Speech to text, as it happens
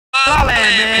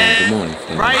Starland, man. Good morning,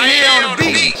 fam. Right here on the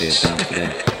beach.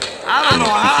 I don't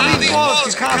know how these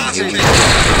boys can concentrate.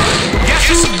 Guess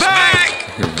who's back?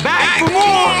 Back for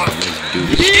more.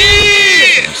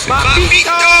 Yeah!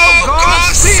 Papito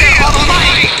Garcia on the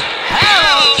mic.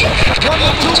 Hell! 1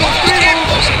 more, 2 more, 3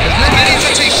 more. As many as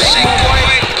it takes, boy.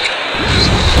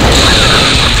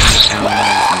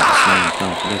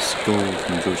 Let's go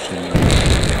from Joshua.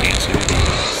 Answer it.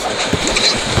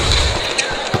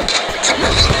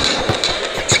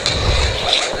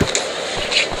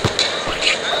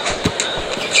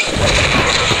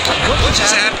 What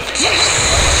just happened?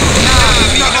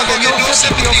 Nah, you're not gonna get no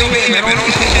sympathy over here, man.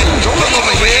 Don't look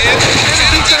over here. And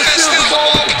defense steals the ball.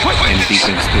 And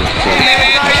defense steals the ball.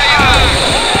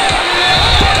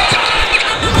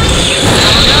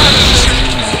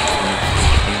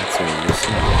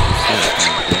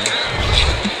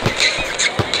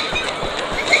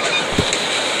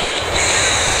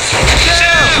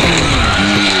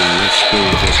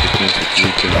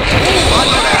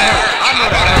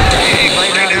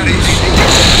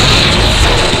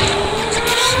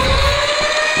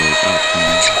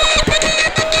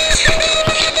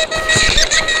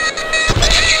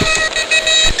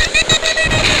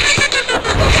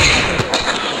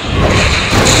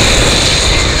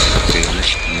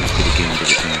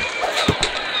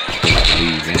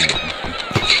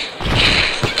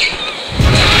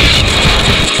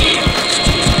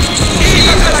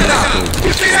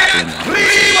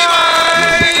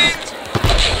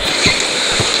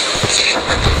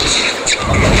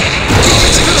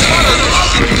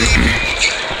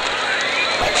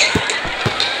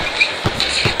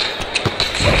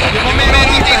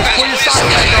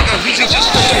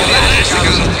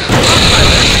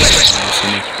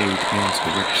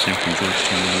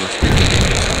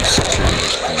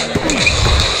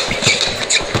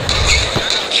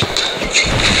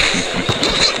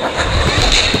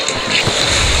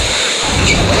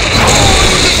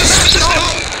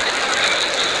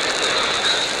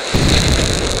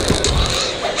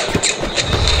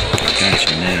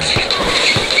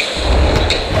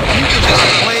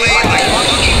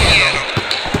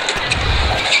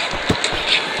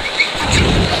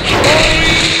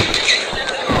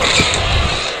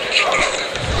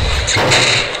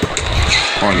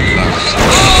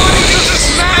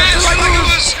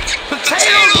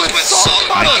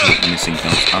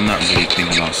 I'm not really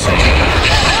thinking about saying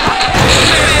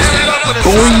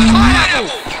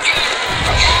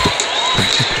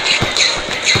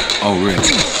oh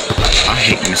really? I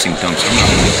hate missing dunks. I'm not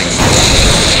really thinking about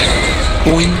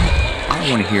boing. I don't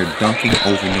want to hear dunking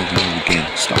over and over and over again.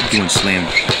 Stop doing slam.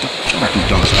 Don't do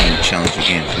dunks on the challenge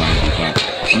again.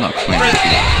 I'm not playing with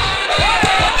you.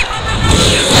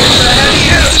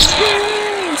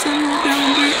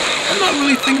 I'm not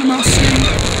really thinking about saying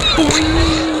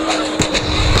boing.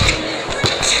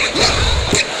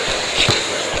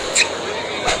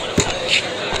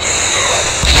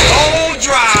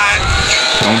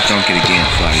 Don't dunk it again,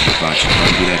 Fly the Debaucher.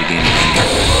 Don't do that again.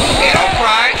 Hey, don't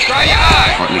cry. Dry your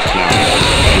eye. Partly cloudy.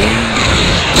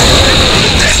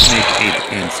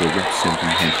 Snake 8 and so representing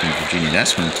Hampton, Virginia.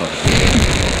 That's what I'm talking about.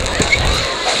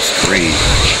 It's crazy.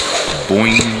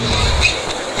 Boing.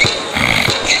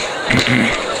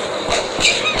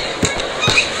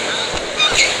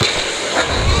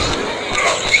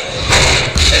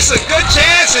 It's a good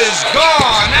chance it's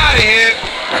gone out of here.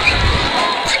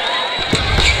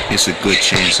 It's a good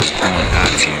chance it's going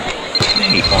out of here.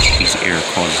 Any off-piece error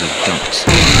causes of dunks.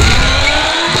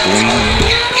 Boing.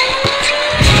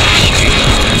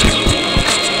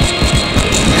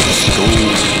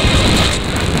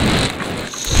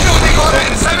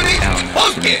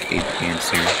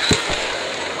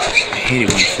 I hate it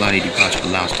when Fly the Debaucher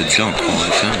allows to dunk all the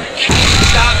time.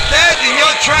 Stop that in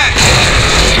your tracks.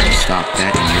 Stop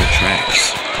that in your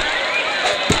tracks.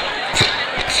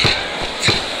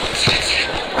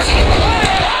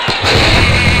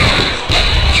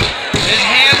 His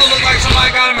handles look like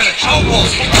somebody got him in a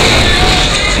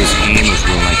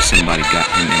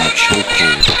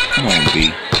chokehold. Come on, B.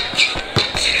 You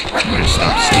better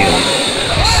stop stealing.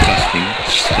 Disgusting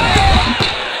stuff.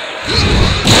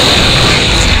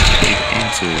 Big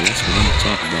answer. That's what I'm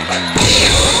talking about, homie.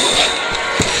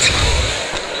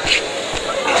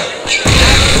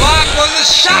 That block was a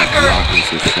shocker. That block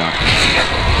was a shocker.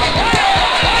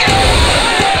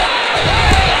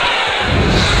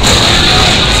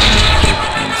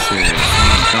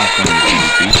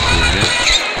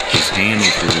 His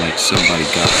handles were like somebody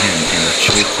got him in a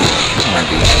chokehold. Come on,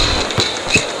 dude.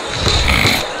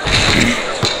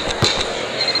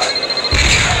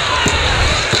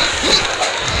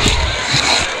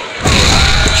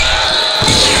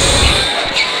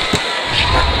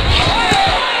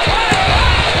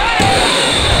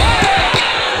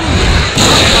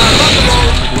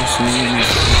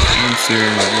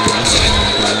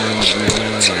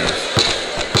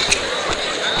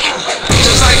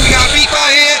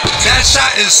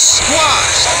 is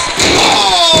squashed.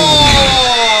 Oh!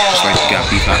 It's like you got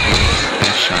beef out here.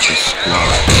 That shot is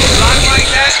squashed. Block like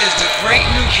that is the great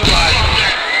neutralizer.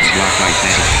 Block like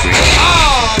that is great.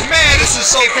 Oh man, this is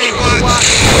so painful to watch.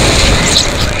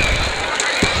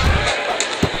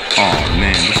 Oh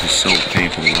man, this is so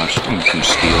painful to watch. Don't do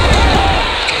steal.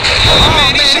 Oh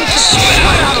man, he should just sweat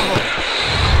out of him.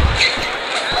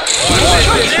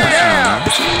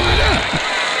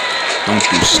 Don't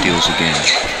do steals again.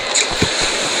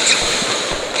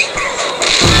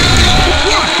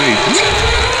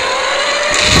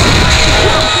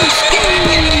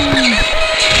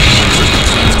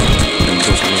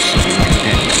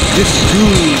 This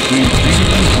dude,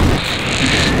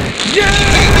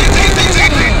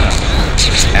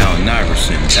 Allen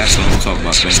Iverson. That's what I'm talking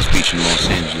about. Ben's speech in Los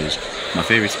Angeles. My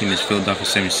favorite team is Philadelphia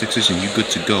 76ers, and you good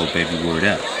to go, baby. Word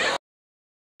up.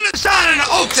 Shot in the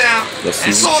Oaktown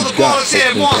and saw the ballers here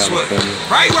in Mosswood,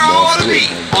 right where I want to be,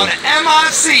 on the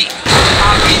MIC.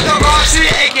 Alvito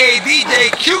Garcia, aka DJ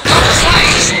Cucumber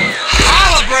Slice.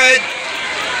 Holla bread.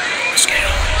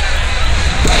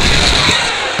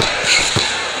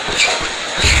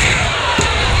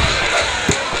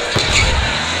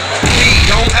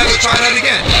 Don't ever try that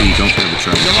again. Please don't ever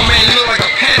try that. Yo, my man, you look like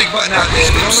a panic button out there.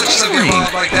 Don't let yourself get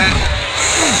robbed like that.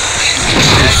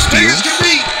 Niggas can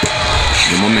be.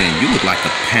 Yo, my man, you look like a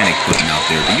panic button out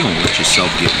there, but you don't let yourself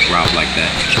get robbed like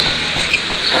that.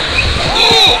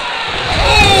 Oh!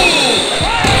 Oh!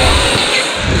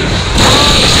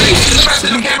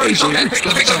 Do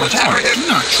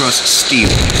not trust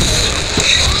Steve.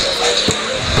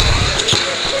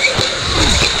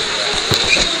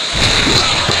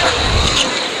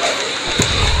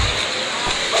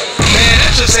 Man,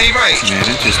 that just ain't right. Man,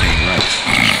 that just ain't right.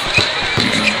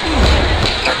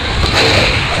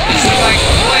 This is like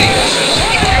playing.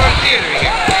 You're a theater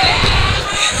here.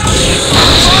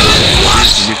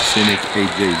 Rich Cynic,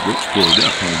 AJ Rich, pulled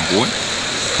up, homeboy.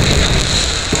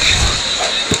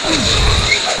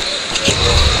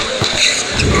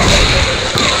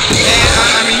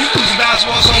 Man, I mean, you lose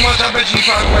basketball so much, I bet you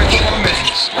probably play football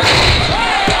minutes.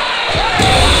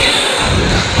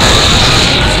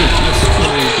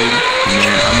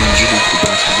 Man, I mean, you lose the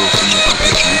basketball so much, I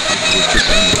bet you probably will trip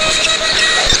in it.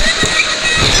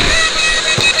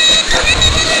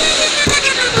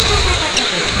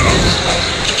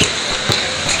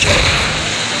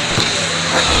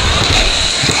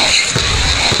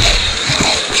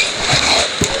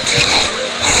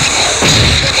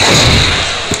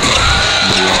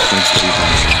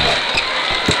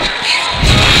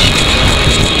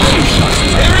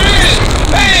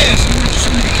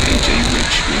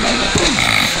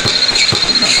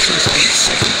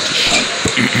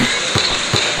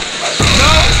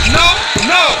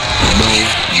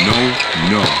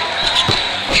 No.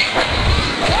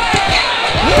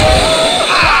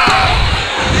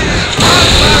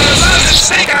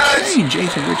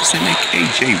 Jason Richardson,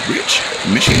 AJ Rich,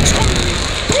 Michigan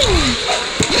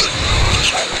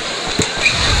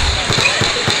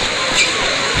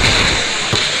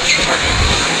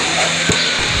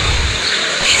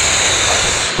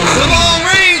The long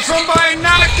range from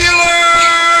binocular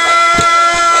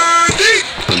deep.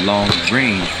 The long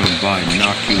range from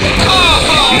binocular.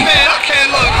 Oh man, I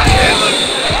can't look. I can't look.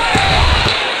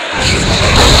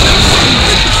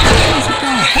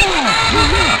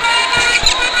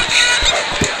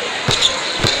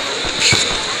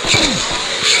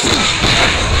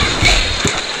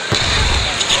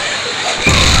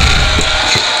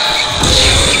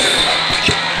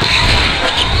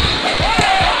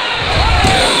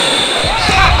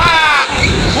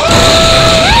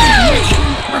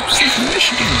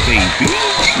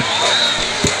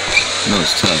 No,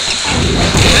 it's tough.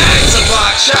 That's a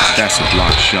block shot. That's a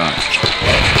block shot.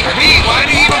 Reed, why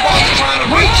do you even bother trying to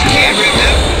reach? You can't rip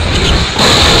him.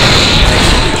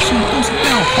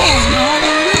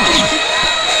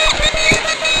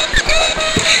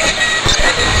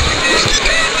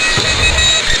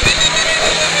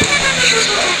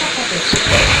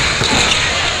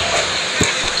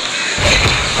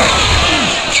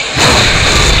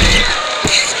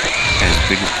 As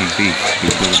big as can be,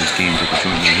 he's building this game with the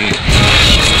joint right here.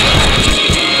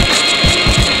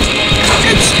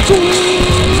 It's cool.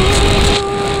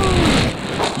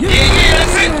 Yeah,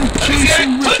 that's it. Jason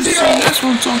Richardson, that's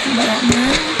what I'm talking about,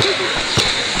 man.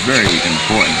 Very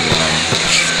important, y'all.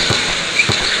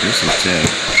 This is Ted.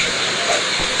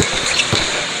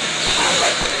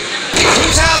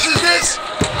 Whose house is this?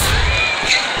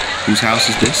 Whose house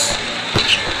is this?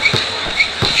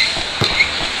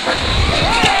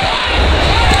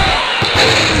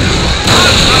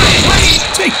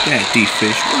 Take that,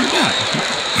 D-Fish. Word up.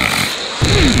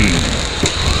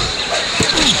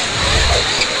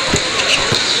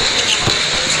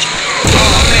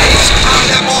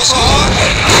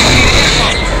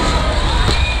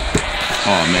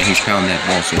 pound that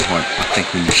ball so hard, I think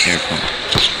we need air pump.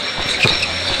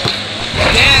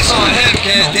 Dance on him,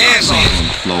 kid. Dance on him. On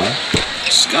the floor.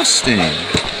 Disgusting. Woo!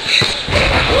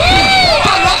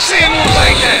 I love seeing moves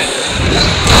like that.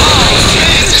 Oh,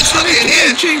 man. It's not in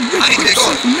here. I need to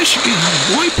go. From Michigan,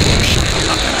 boy.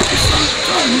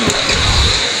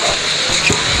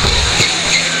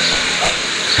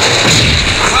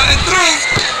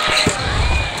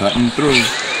 Cutting through.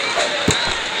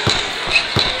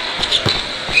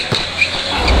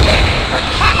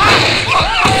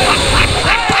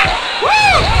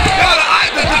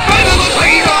 The defender looks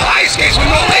like he's on ice skates with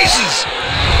no laces.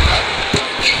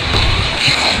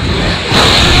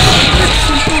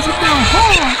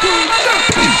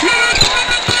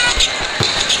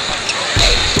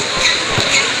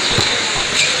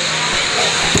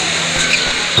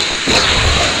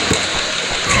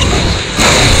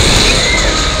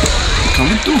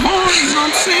 Coming through hard, you know what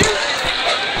I'm saying?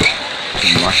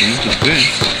 I'm rocking into the bench.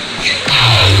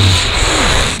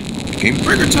 Game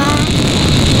breaker time.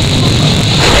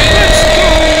 Let's go!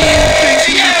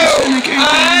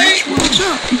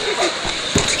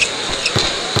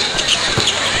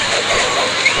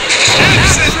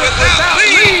 Access without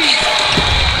lead.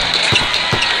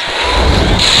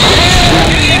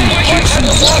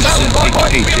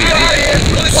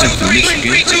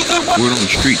 Word on the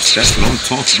streets, that's what I'm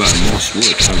talking about in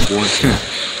Mosswood, boy.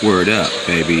 Word up,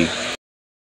 baby.